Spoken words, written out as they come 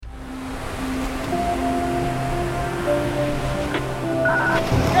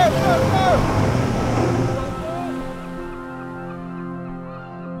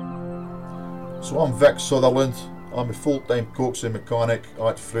So I'm Vic Sutherland. I'm a full-time coxswain mechanic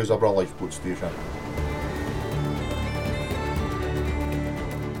at Fraserburgh Lifeboat Station.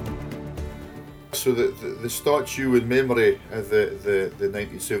 So the statue in memory of the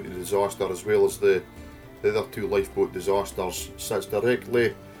 1970 disaster, as well as the other two lifeboat disasters, sits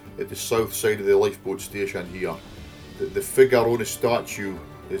directly at the south side of the lifeboat station here. The figure on the statue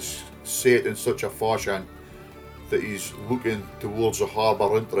is set in such a fashion that he's looking towards the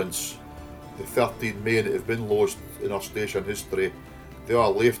harbour entrance. The 13 men that have been lost in our station history, they are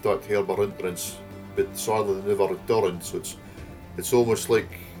left at harbour entrance, but sadly they never returned. So it's almost like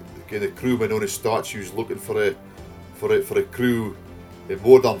the crewman on the statues looking for a crew, a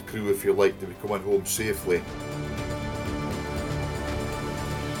modern crew if you like, to be coming home safely.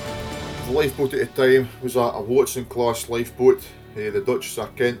 The lifeboat at the time was a Watson class lifeboat, the Duchess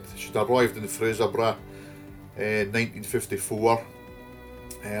of Kent. She'd arrived in Fraserburgh in 1954.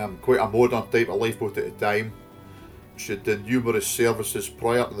 Quite a modern type of lifeboat at the time. She'd done numerous services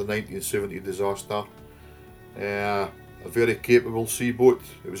prior to the 1970 disaster. A very capable seaboat.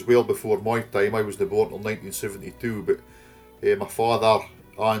 It was well before my time. I wasn't born until 1972, but my father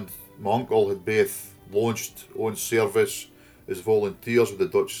and my uncle had both launched on service as volunteers with the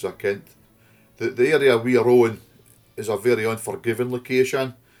Duchess of Kent. The area we are on is a very unforgiving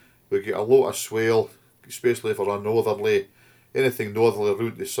location. We get a lot of swell, especially for a northerly. Anything northerly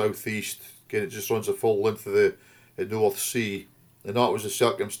around the southeast, again, it just runs the full length of the North Sea, and that was the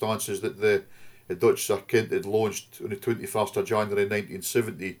circumstances that the Duchess of Kent had launched on the 21st of January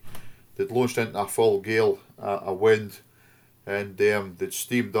 1970. They'd launched into a full gale, a wind, and they'd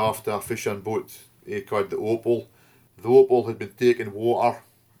steamed after a fishing boat called the Opal. The Opal had been taking water.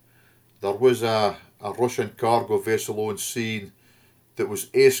 There was a Russian cargo vessel on scene that was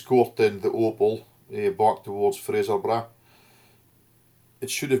escorting the Opal back towards Fraserburgh. It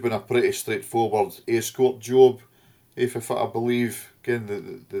should have been a pretty straightforward escort job. If I believe, again,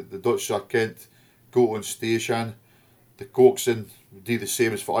 the Duchess of Kent go on station, the coxswain would do the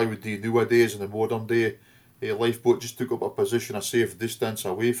same as what I would do nowadays in the modern day. A lifeboat just took up a position a safe distance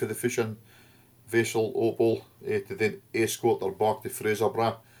away from the fishing vessel Opal to then escort her back to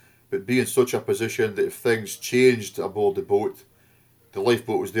Fraserburgh. But be in such a position that if things changed aboard the boat, the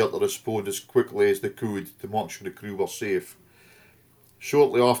lifeboat was there to respond as quickly as they could to make sure the crew were safe.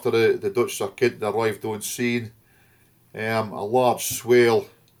 Shortly after the Duchess of Kent arrived on scene, a large swell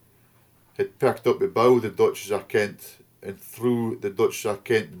had picked up the bow of the Duchess of Kent and threw the Duchess of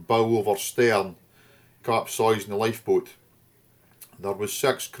Kent bow over stern, capsizing the lifeboat. There was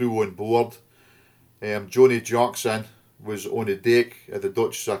 6 crew on board. Johnny Jackson was on the deck of the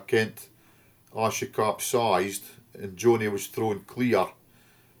Duchess of Kent as she capsized, and Johnny was thrown clear,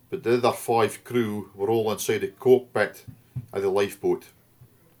 but the other 5 crew were all inside the cockpit of the lifeboat.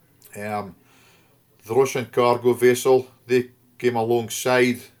 The Russian cargo vessel, they came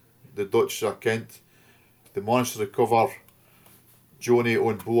alongside the Duchess of Kent. They managed to recover Johnny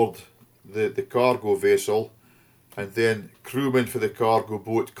on board the cargo vessel, and then crewmen for the cargo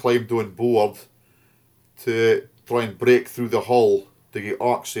boat climbed on board to try and break through the hull to get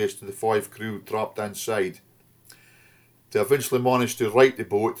access to the 5 crew trapped inside. They eventually managed to right the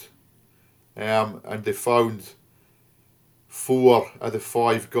boat, and they found 4 of the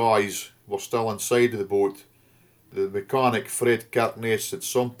 5 guys were still inside of the boat. The mechanic Fred Kirkness at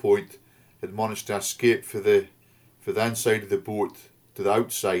some point had managed to escape for the inside of the boat to the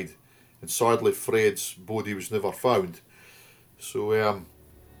outside, and sadly Fred's body was never found. So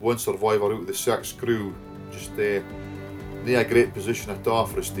one survivor out of the 6 crew, just not a great position at all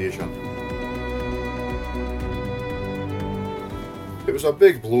for a station. It was a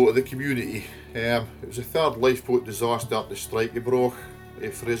big blow to the community. It was the 3rd lifeboat disaster after the strike of Broch,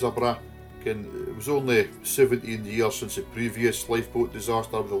 Fraserburgh. It was only 17 years since the previous lifeboat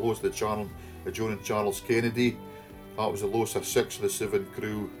disaster with the loss of John and Charles Kennedy. That was the loss of 6 of the 7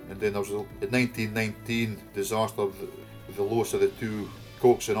 crew, and then there was the 1919 disaster with the loss of the 2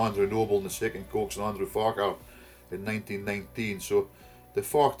 coxswain Andrew Noble and the 2nd coxswain Andrew Farquhar in 1919. So the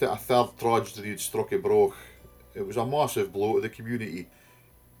fact that a 3rd tragedy had struck at Broch, it was a massive blow to the community.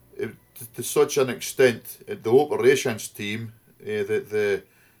 To such an extent, the operations team, at the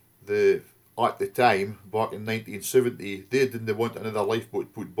time, back in 1970, they didn't want another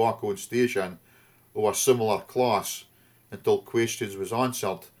lifeboat put back on station of a similar class until questions was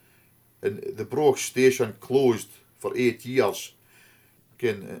answered. And the Broch station closed for 8 years.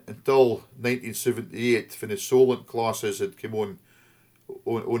 Again, until 1978, when the Solent classes had come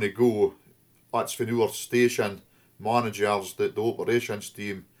on a go, that's when our station managers, the operations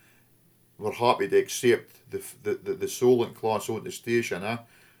team, were happy to accept the Solent class on the station.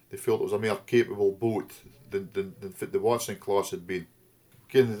 they felt it was a more capable boat than the Watson class had been.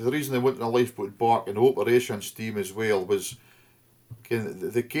 Again, the reason they went in a lifeboat back in operations team as well was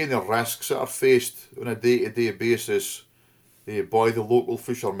the kind of risks that are faced on a day-to-day basis by the local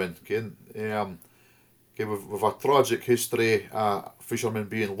fishermen. We've a tragic history of fishermen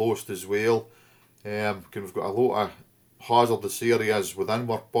being lost as well. We've got a lot of hazardous areas within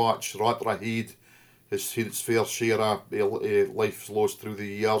our patch. Ratraheed has seen its fair share of lives lost through the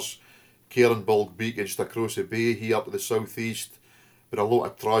years. Cairnbulg Beacon just across the bay here to the southeast, but a lot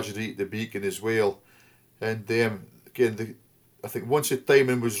of tragedy at the beacon as well. And I think once the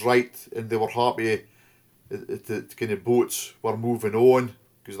timing was right and they were happy the kind of boats were moving on,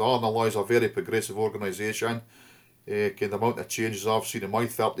 because the RNLI is a very progressive organisation. The amount of changes I've seen in my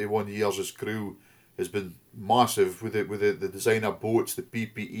 31 years as crew has been massive with the design of boats, the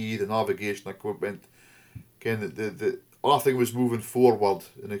PPE, the navigation equipment. Everything was moving forward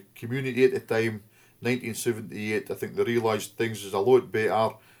in the community at the time, 1978. I think they realised things was a lot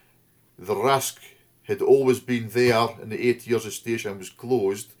better. The risk had always been there in the 8 years the station was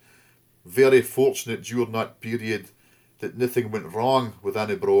closed. Very fortunate during that period that nothing went wrong with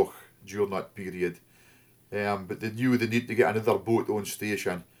Annabroch during that period. But they knew they needed to get another boat on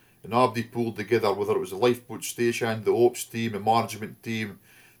station. And everybody pulled together, whether it was the lifeboat station, the ops team, the management team,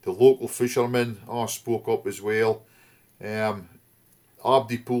 the local fishermen spoke up as well.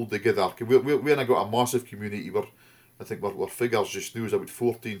 Everybody pulled together. We ain't got a massive community. I think our figures just now is about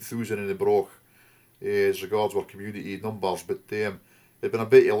 14,000 in the Broch as regards our community numbers. But there'd been a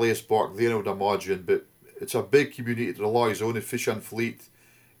bit less back then, I would imagine. But it's a big community that relies on the fishing fleet,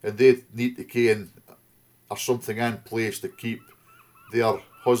 and they need to gain or something in place to keep their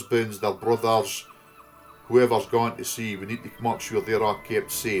husbands, their brothers, whoever's gone to sea. We need to make sure they are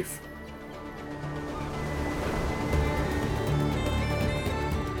kept safe.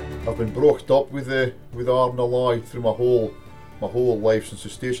 I've been brought up with RNLI through my whole life since the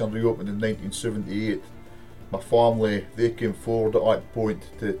station reopened in 1978. My family, they came forward at that point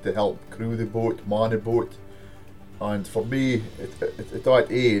to help crew the boat, man the boat. And for me, at that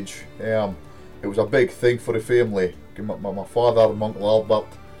age, it was a big thing for the family. My father and my Uncle Albert,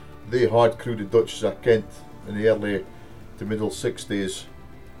 they had crewed the Duchess of Kent in the early to middle 60s.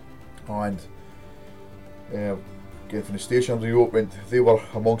 And again, when the station reopened, they were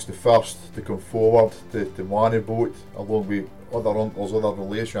amongst the first to come forward to man the boat, along with other uncles, other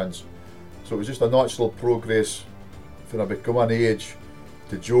relations. So it was just a natural progress when I become an age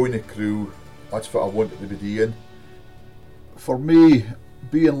to join the crew. That's what I wanted to be doing. For me,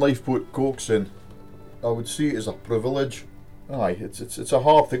 being lifeboat coxswain, I would see it as a privilege. Aye, it's a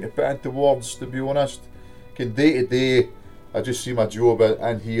hard thing to put into words, to be honest. Day to day, I just see my job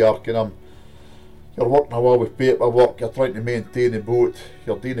in here. You're working away with paperwork, you're trying to maintain the boat,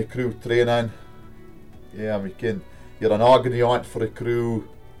 you're doing the crew training. You're an agony aunt for the crew.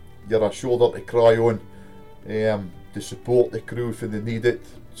 You're a shoulder to cry on to support the crew if they need it.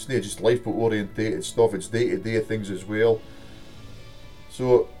 It's not just lifeboat orientated stuff, it's day-to-day things as well.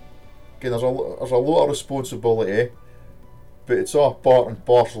 So again, there's a lot of responsibility, but it's all part and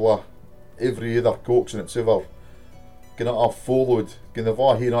parcel of every other coxswain that's ever I've followed. They've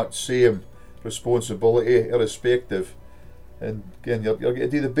all had that same responsibility irrespective. And again, you're going to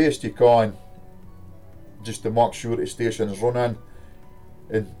do the best you can just to make sure the station's running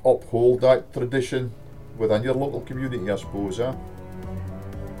and uphold that tradition within your local community, I suppose.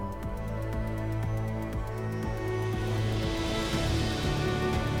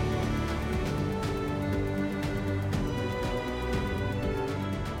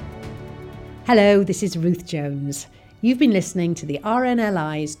 Hello, this is Ruth Jones. You've been listening to the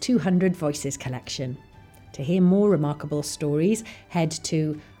RNLI's 200 Voices collection. To hear more remarkable stories, head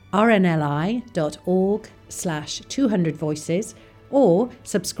to rnli.org/200 voices or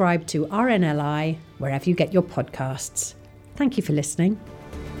subscribe to RNLI wherever you get your podcasts. Thank you for listening.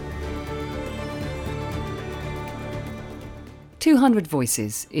 200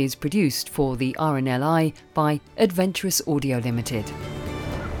 Voices is produced for the RNLI by Adventurous Audio Limited.